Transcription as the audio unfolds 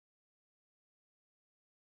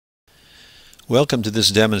Welcome to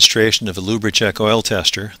this demonstration of a Lubricheck Oil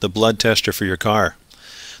Tester, the blood tester for your car.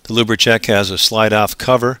 The Lubricheck has a slide-off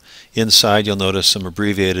cover. Inside you'll notice some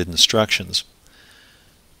abbreviated instructions.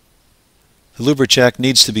 The Lubricheck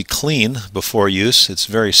needs to be clean before use. It's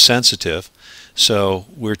very sensitive, so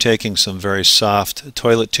we're taking some very soft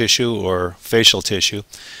toilet tissue or facial tissue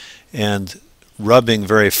and rubbing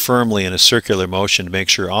very firmly in a circular motion to make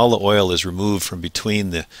sure all the oil is removed from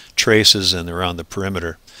between the traces and around the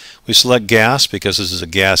perimeter. We select gas because this is a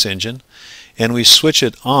gas engine, and we switch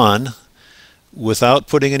it on without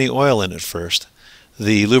putting any oil in it first.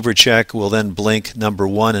 The Lubricheck will then blink number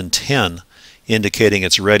 1 and 10, indicating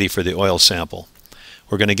it's ready for the oil sample.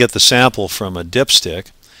 We're going to get the sample from a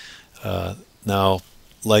dipstick. Now,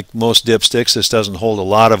 like most dipsticks, this doesn't hold a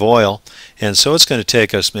lot of oil, and so it's going to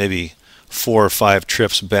take us maybe 4 or 5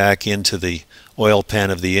 trips back into the oil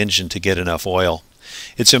pan of the engine to get enough oil.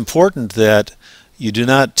 It's important that you do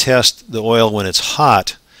not test the oil when it's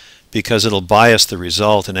hot, because it'll bias the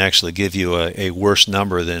result and actually give you a worse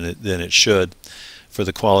number than it should for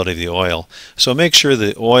the quality of the oil. So make sure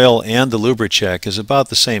the oil and the Lubricheck is about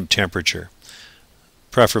the same temperature,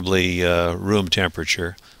 preferably room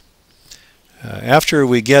temperature. After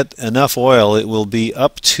we get enough oil, it will be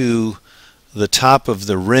up to the top of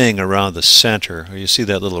the ring around the center. You see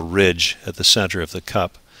that little ridge at the center of the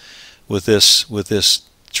cup. With this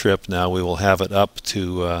trip now, we will have it up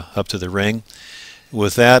to the ring.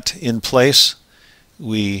 With that in place,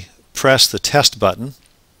 we press the test button.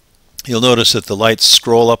 You'll notice that the lights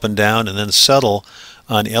scroll up and down and then settle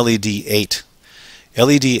on LED 8.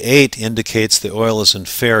 LED 8 indicates the oil is in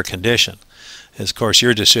fair condition. It's, of course,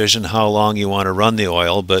 your decision how long you want to run the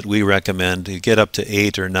oil, but we recommend you get up to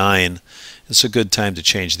 8 or 9. It's a good time to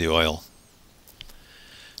change the oil.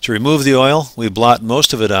 To remove the oil, we blot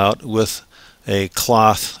most of it out with a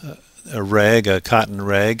cloth, a rag, a cotton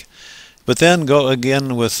rag, but then go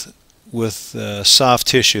again with soft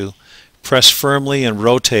tissue, press firmly and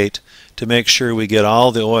rotate to make sure we get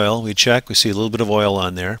all the oil. We check, we see a little bit of oil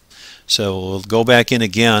on there, so we'll go back in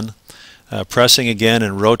again, pressing again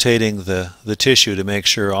and rotating the tissue to make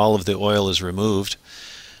sure all of the oil is removed,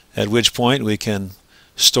 at which point we can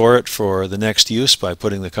store it for the next use by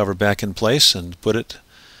putting the cover back in place and put it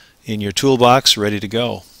in your toolbox ready to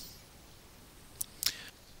go.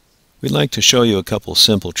 We'd like to show you a couple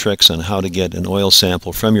simple tricks on how to get an oil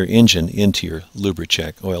sample from your engine into your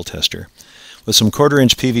Lubricheck oil tester. With some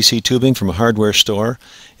 1/4-inch PVC tubing from a hardware store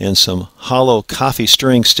and some hollow coffee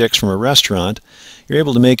stirring sticks from a restaurant, you're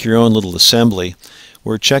able to make your own little assembly.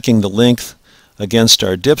 We're checking the length against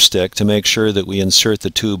our dipstick to make sure that we insert the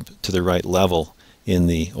tube to the right level in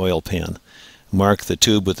the oil pan. Mark the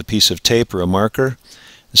tube with a piece of tape or a marker.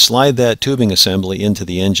 Slide that tubing assembly into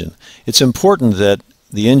the engine. It's important that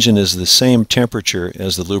the engine is the same temperature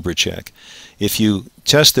as the Lubricheck. If you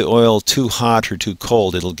test the oil too hot or too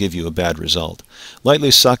cold, it'll give you a bad result.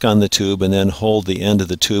 Lightly suck on the tube and then hold the end of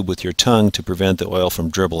the tube with your tongue to prevent the oil from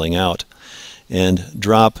dribbling out. And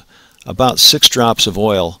drop about 6 drops of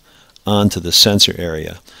oil onto the sensor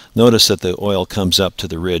area. Notice that the oil comes up to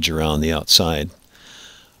the ridge around the outside.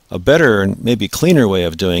 A better and maybe cleaner way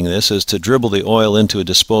of doing this is to dribble the oil into a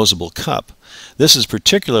disposable cup. This is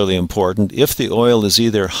particularly important if the oil is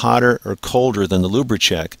either hotter or colder than the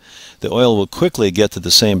Lubricheck. The oil will quickly get to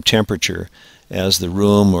the same temperature as the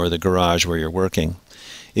room or the garage where you're working.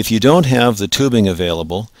 If you don't have the tubing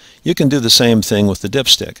available, you can do the same thing with the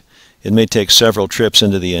dipstick. It may take several trips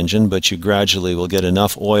into the engine, but you gradually will get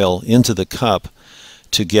enough oil into the cup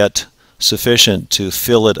to get sufficient to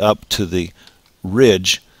fill it up to the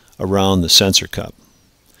ridge around the sensor cup.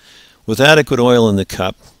 With adequate oil in the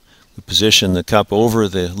cup, we position the cup over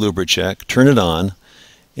the Lubricheck, turn it on,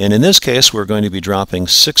 and in this case we're going to be dropping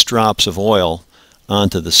 6 drops of oil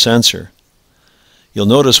onto the sensor. You'll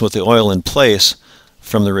notice with the oil in place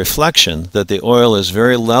from the reflection that the oil is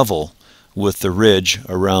very level with the ridge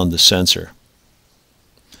around the sensor.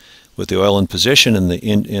 With the oil in position and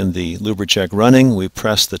in the Lubricheck running, we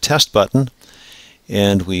press the test button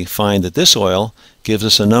and we find that this oil gives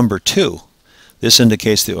us a number 2. This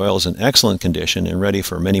indicates the oil is in excellent condition and ready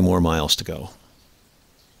for many more miles to go.